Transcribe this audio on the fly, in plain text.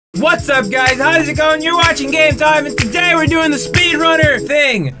What's up, guys? How's it going? You're watching Game Time, and today we're doing the speedrunner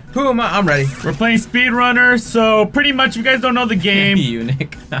thing. Who am I? I'm ready. We're playing speedrunner, so pretty much if you guys don't know the game. You,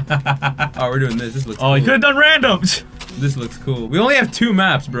 Nick. Oh, we're doing this. This looks cool. Oh, you could have done randoms. This looks cool. We only have 2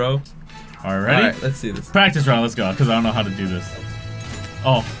 maps, bro. Alright, ready? Alright, let's see this. Practice round, let's go, because I don't know how to do this.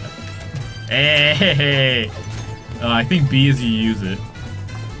 Oh. Hey. I think B is you use it.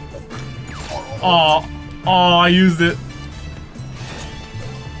 Oh, I used it.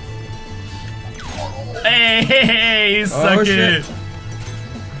 Hey, you suck it.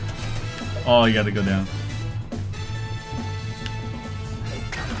 Oh, you gotta go down.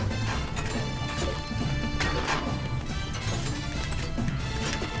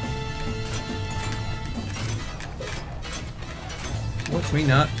 What's me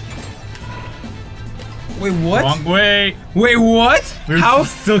not? Wait, what? Wrong way. Wait, what? How?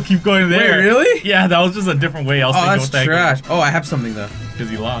 Still keep going there. Wait, really? Yeah, that was just a different way. Oh, that's trash. Oh, I have something though.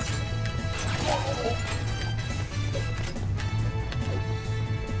 Because you lost.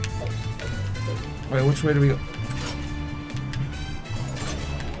 Wait, which way do we go?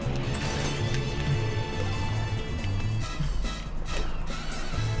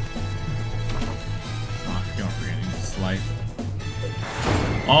 Oh, don't forget, you need to slide.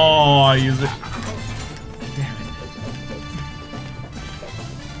 Oh, I use it. Damn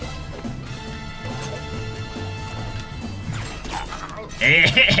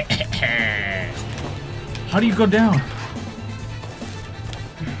it. How do you go down?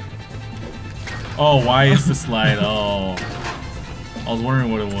 Oh, why is the slide? Oh. I was wondering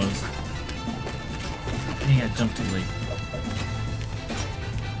what it was. Dang, I jumped too late.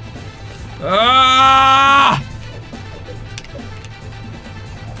 Ah!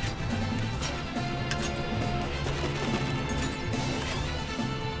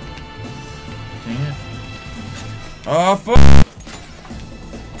 Dang it. Oh, fuck.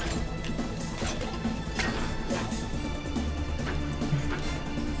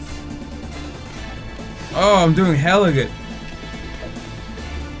 Oh, I'm doing hella good.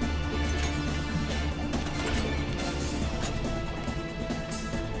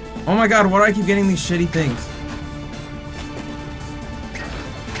 Oh my god, why do I keep getting these shitty things?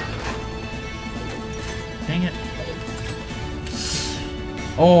 Dang it.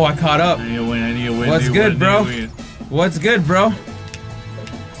 Oh, I caught up. I need to win, I need to win. What's good, bro? What's good, bro?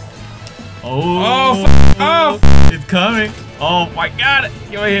 Oh, oh, it's coming. Oh my god,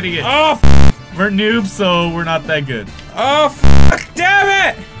 you're hitting it. Oh, we're noobs, so we're not that good. Oh, fuck,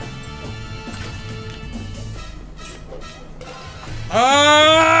 damn it!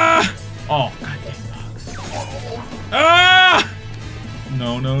 Ah! Oh, goddamn box. Ah!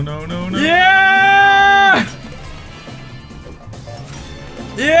 No. Yeah!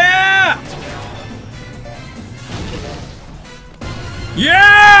 Yeah!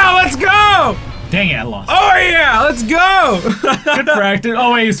 Yeah! Let's go! Dang it, I lost. Oh yeah, let's go! Good practice.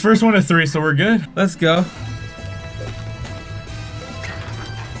 Oh wait, it's first one of 3, so we're good. Let's go.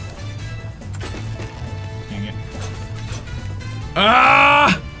 Dang it.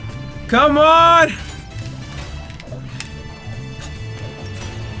 Ah! Come on!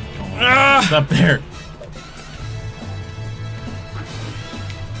 Ah! It's up there.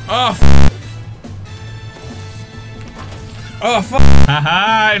 Oh, oh, fuck.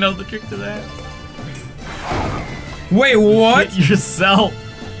 Haha, I know the trick to that. Wait, what? Hit yourself.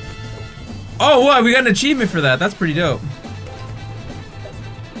 Oh, what? We got an achievement for that. That's pretty dope.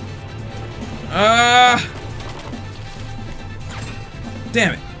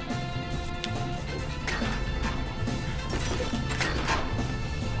 Damn it.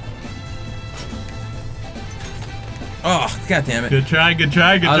 Oh, god damn it. Good try, good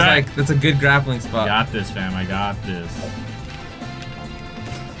try, good try. I was like, that's a good grappling spot. I got this, fam. I got this.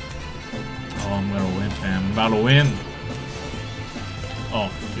 Oh, I'm gonna win, fam. I'm about to win. Oh,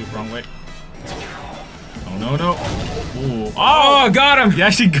 shoot, wrong way. Oh, no. Ooh. Oh, got him. He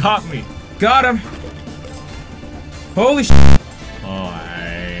actually got me. Got him. Holy sh**. Oh,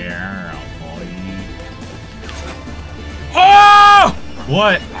 Oh!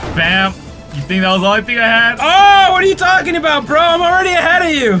 What, fam? You think that was the only thing I had? Oh, what are you talking about, bro? I'm already ahead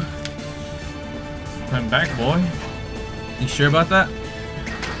of you. I'm back, boy. You sure about that?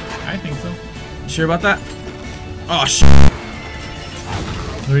 I think so. You sure about that? Oh, sh**.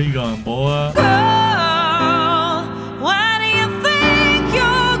 Where you going, boy? Where do you think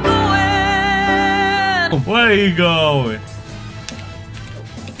you're going? Where are you going?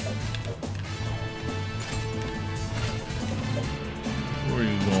 Where are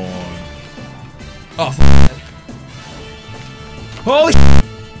you going? Oh, f***. Holy sh**.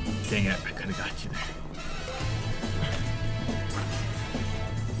 Dang it, I could've got you there.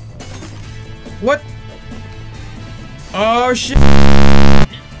 What? Oh shit.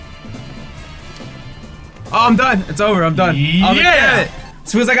 Oh, I'm done. It's over. I'm done. Yeah. Damn it. As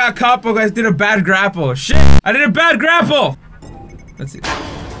soon as I got caught, I did a bad grapple. Shit. I did a bad grapple. Let's see.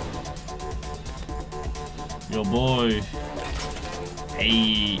 Yo, boy.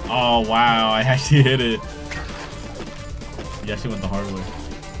 Hey. Oh, wow. I actually hit it. You actually went the hard way.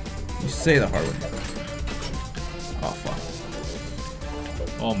 You say the hard way. Oh, fuck.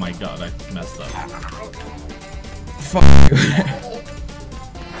 Oh my god, I messed up. Fuck you.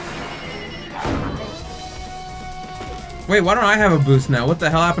 Wait, why don't I have a boost now? What the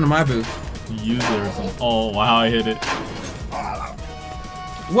hell happened to my boost? You used it or something. Oh, wow, I hit it.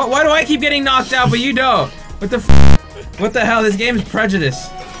 What? Why do I keep getting knocked out, but you don't? What the What the hell? This game is prejudice.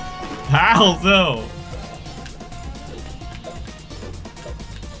 How so?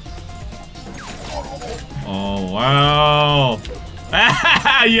 Oh, wow.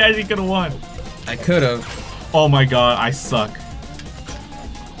 You actually could have won. I could have. Oh my god, I suck.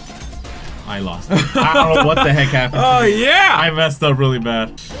 I lost. I don't know what the heck happened. Oh, yeah! I messed up really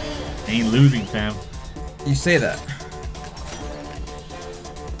bad. Ain't losing, fam. You say that.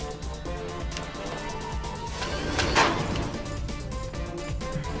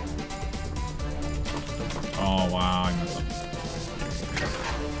 Oh wow, I messed up.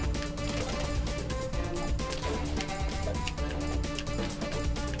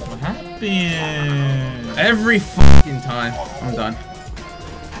 What happened? Every fucking time. I'm done.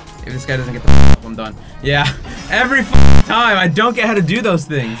 If this guy doesn't get the f up, I'm done. Yeah. Every fucking time. I don't get how to do those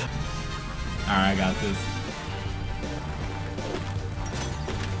things. Alright, I got this.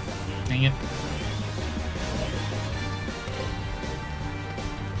 Dang it.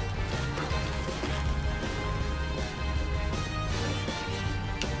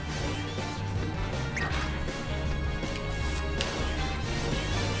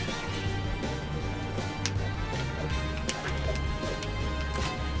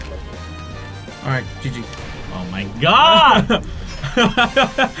 Alright, GG. Oh my god!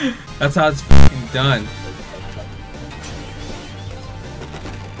 That's how it's fucking done.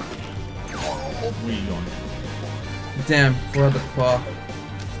 Where are you going? Damn, for the claw.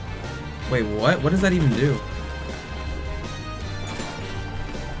 Wait, what? What does that even do?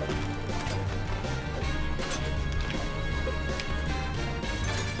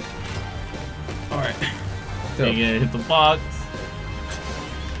 Alright. Dang it, hit the box.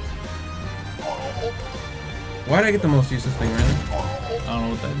 Why did I get the most useless thing, really? I don't know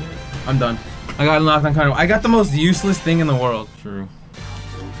what that did. I'm done. I got knocked on kind of. I got the most useless thing in the world. True.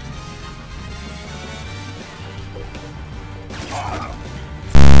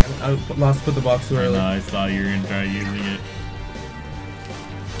 I lost to put the box too early. I saw you were gonna try using it.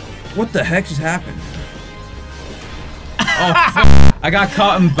 What the heck just happened? Oh, fuck. I got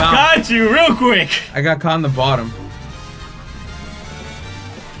caught in bottom. Got you real quick. I got caught in the bottom.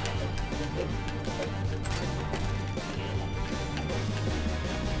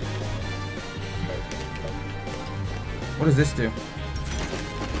 What does this do?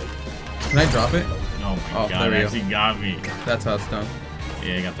 Can I drop it? Oh my Oh, god, there we it go. actually got me. That's how it's done.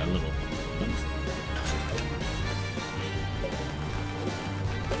 Yeah, I got that little boost.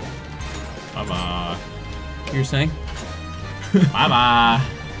 Bye bye. You were saying? Bye bye.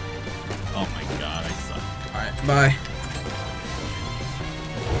 Oh my god, I suck. Alright, bye.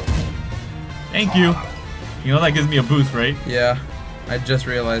 Thank you. You know that gives me a boost, right? Yeah, I just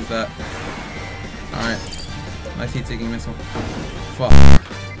realized that. Alright. Nice heat-seeking missile. Fuck.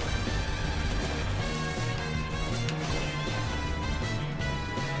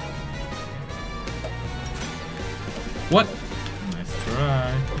 What? Nice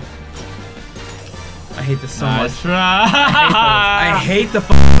try. I hate this so Nice much. try. I hate the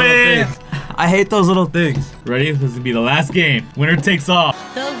fucking little things. I hate those little things. Ready? This is gonna be the last game. Winner takes all.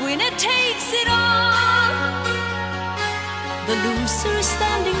 The winner takes it all. The loser is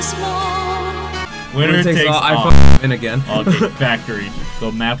standing small. Winner takes all. I fucking win again. Okay, factory.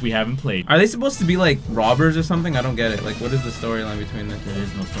 The map we haven't played. Are they supposed to be like robbers or something? I don't get it. Like, what is the storyline between them? There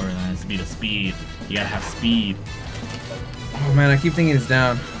is no storyline. It's speed of speed. You gotta have speed. Oh man, I keep thinking it's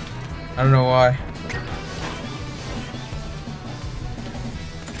down. I don't know why.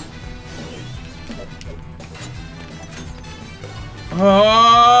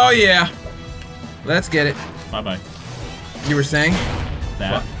 Oh yeah. Let's get it. Bye bye. You were saying?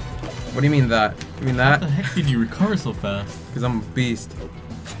 That. What do you mean that? You mean How that? the heck did you recover so fast? Because I'm a beast.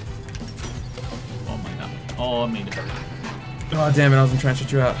 Oh my god. Oh, I made it. Oh damn it, I wasn't trying to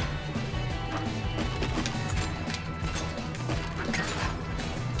shut you out.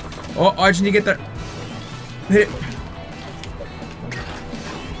 Oh, I just need to get that. Hit it.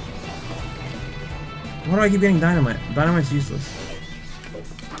 Why do I keep getting dynamite? Dynamite's useless.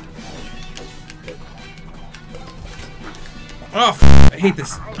 Oh, I hate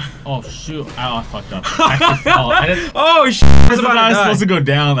this. Oh shoot! Oh, I fucked up. I actually fell. Oh shit! I was supposed to go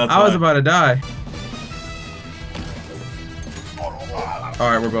down. That's I was why. about to die. All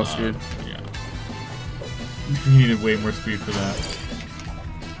right, we're both screwed. Yeah. We needed way more speed for that.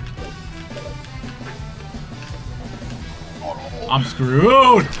 I'm screwed.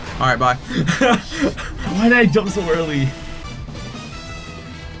 All right, bye. Why did I jump so early?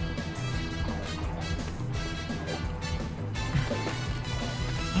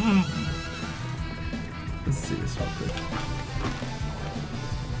 Let's see this real quick.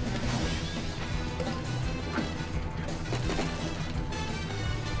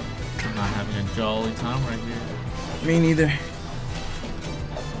 I'm not having a jolly time right here. Me neither.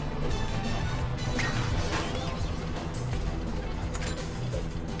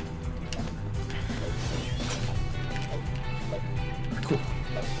 Cool.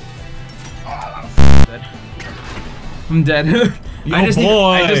 I'm dead. I just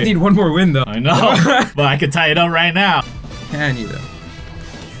need one more win though. I know, but I could tie it up right now. Can you though?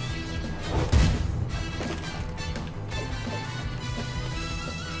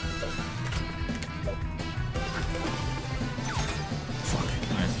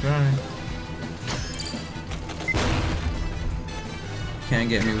 Nice try. Can't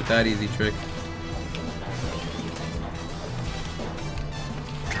get me with that easy trick.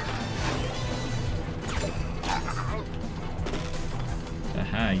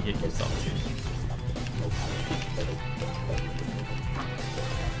 Aha, you get yourself too.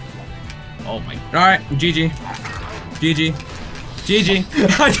 Oh my. Alright, GG. GG. GG.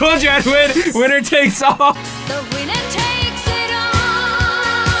 I told you I'd win. Winner takes all. The winner takes it all.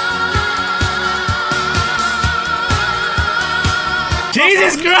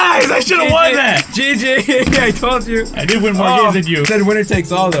 Jesus Christ! I should have won that. GG. I told you. I did win more games than you. Said winner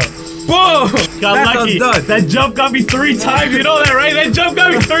takes all though. Whoa! Got that lucky. Done. That jump got me 3 times. You know that, right? That jump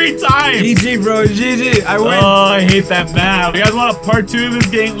got me 3 times. GG, bro. GG. I win. Oh, I hate that map. If you guys want a part 2 of this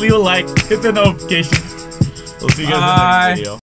game, leave a like, hit the notification. We'll see you guys in the next video.